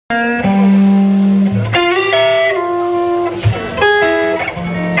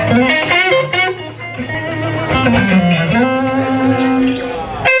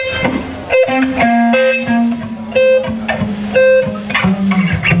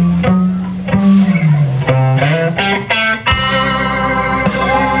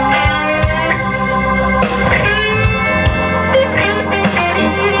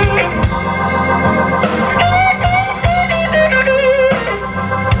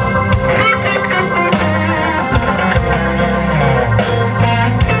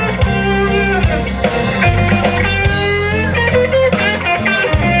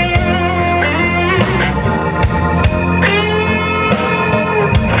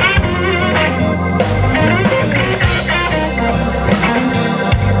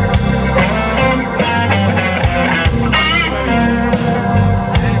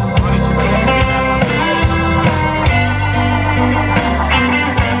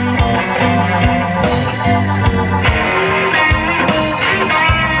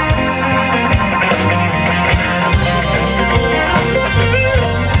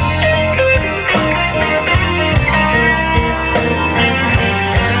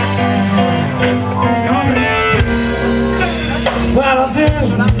Well, I've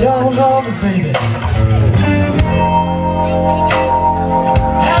been down on the baby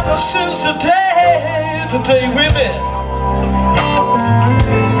ever since the day we met.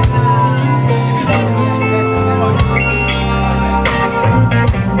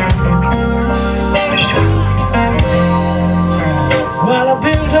 Well, I've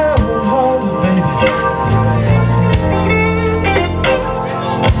been down on the baby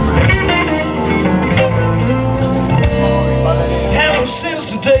ever since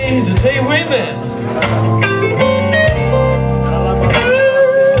the day we met.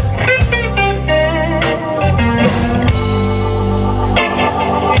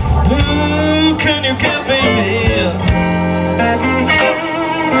 Blue, can you get baby?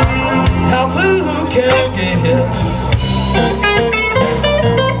 How blue can you get?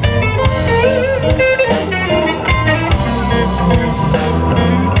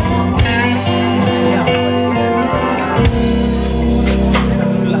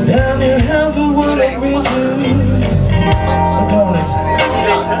 And you have a word that we do, darling.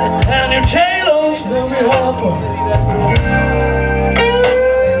 And your tailors when we hop on.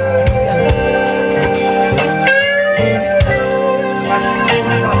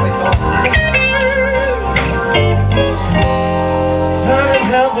 I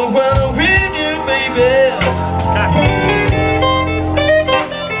have a word with you, baby.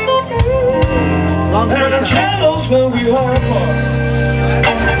 And your tailors when we hop on.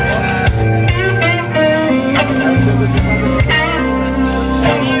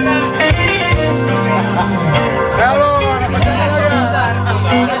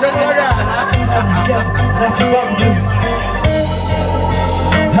 That's about blue.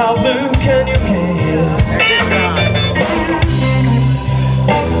 How blue can you get?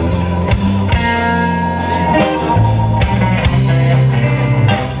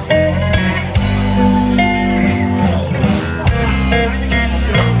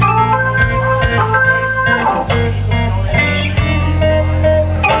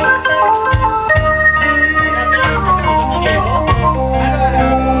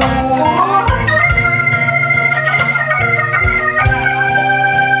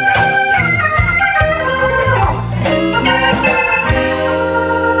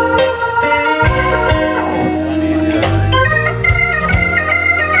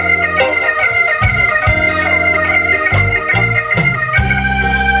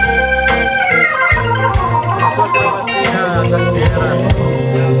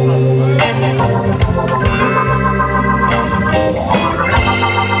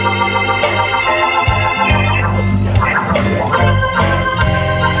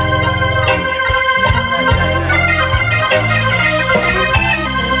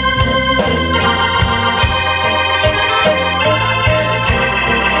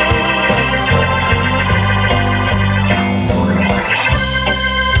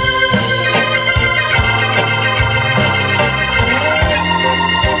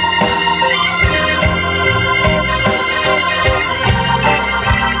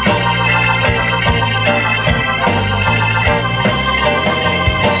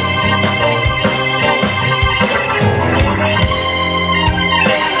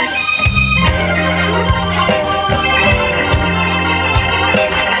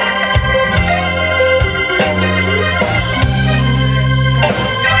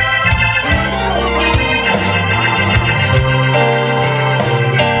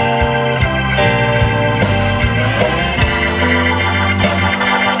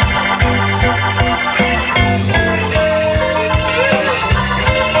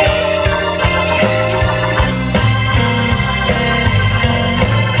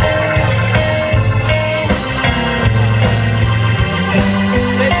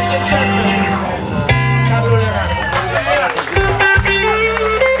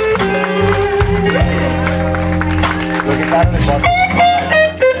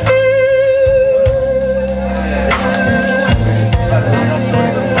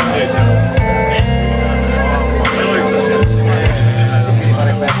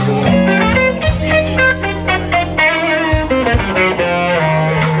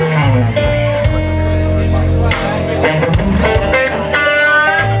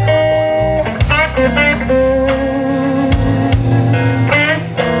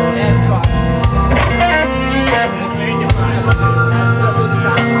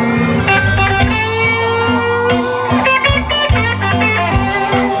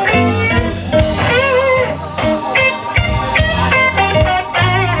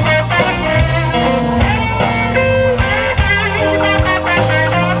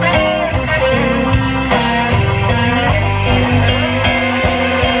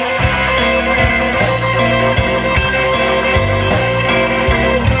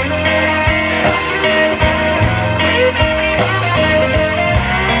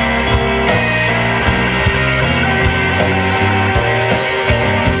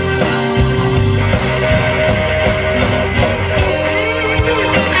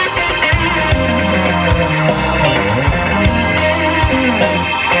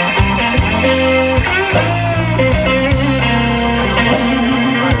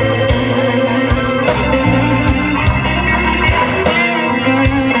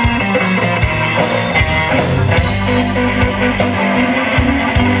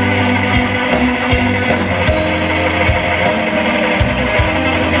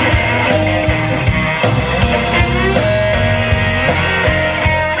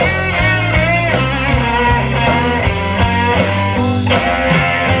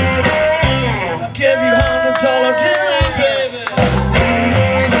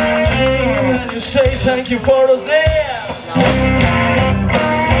 Thank you for those days.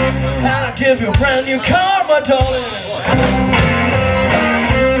 And I'll give you a brand new car, my darling.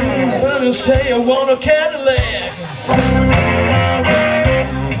 When you say you want a Cadillac,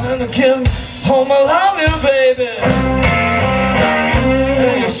 and I'll give home I love you, baby.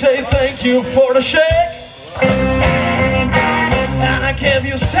 And you say thank you for the shake, and I give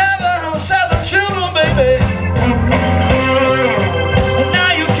you seven children, baby.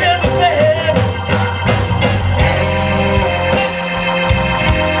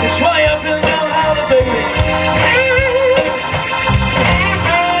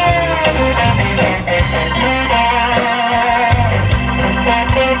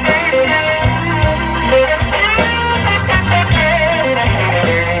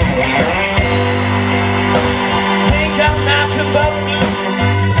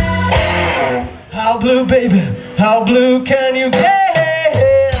 How blue, baby, how blue can you get?